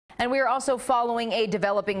And we are also following a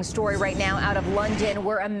developing story right now out of London,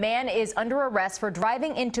 where a man is under arrest for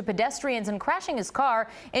driving into pedestrians and crashing his car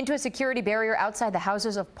into a security barrier outside the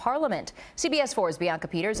Houses of Parliament. CBS 4's Bianca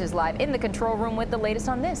Peters is live in the control room with the latest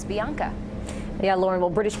on this. Bianca. Yeah, Lauren, well,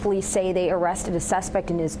 British police say they arrested a suspect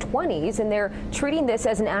in his 20s, and they're treating this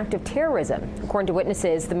as an act of terrorism. According to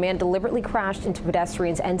witnesses, the man deliberately crashed into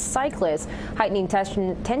pedestrians and cyclists, heightening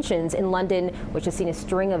tensions in London, which has seen a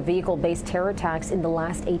string of vehicle-based terror attacks in the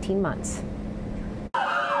last 18 months.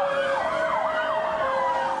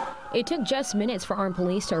 It took just minutes for armed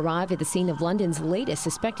police to arrive at the scene of London's latest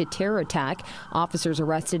suspected terror attack. Officers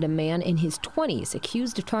arrested a man in his 20s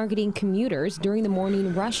accused of targeting commuters during the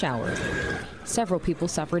morning rush hour. Several people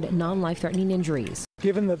suffered non-life-threatening injuries.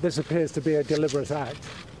 Given that this appears to be a deliberate act,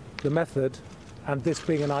 the method, and this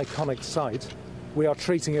being an iconic site, we are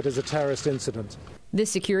treating it as a terrorist incident. This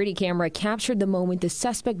security camera captured the moment the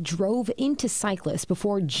suspect drove into cyclists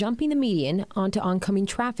before jumping the median onto oncoming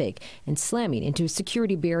traffic and slamming into a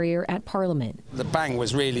security barrier at Parliament. The bang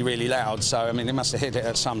was really, really loud, so I mean, they must have hit it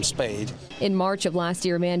at some speed. In March of last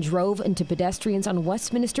year, a man drove into pedestrians on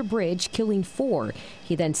Westminster Bridge, killing 4.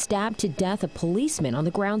 He then stabbed to death a policeman on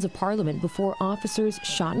the grounds of Parliament before officers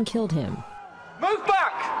shot and killed him. Move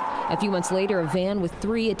back! A few months later, a van with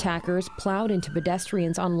 3 attackers plowed into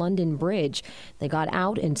pedestrians on London Bridge. They got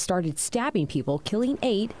out and started stabbing people, killing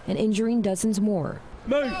 8 and injuring dozens more.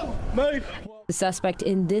 Move! Move! The suspect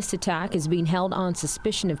in this attack is being held on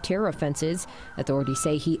suspicion of terror offenses. Authorities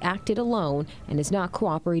say he acted alone and is not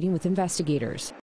cooperating with investigators.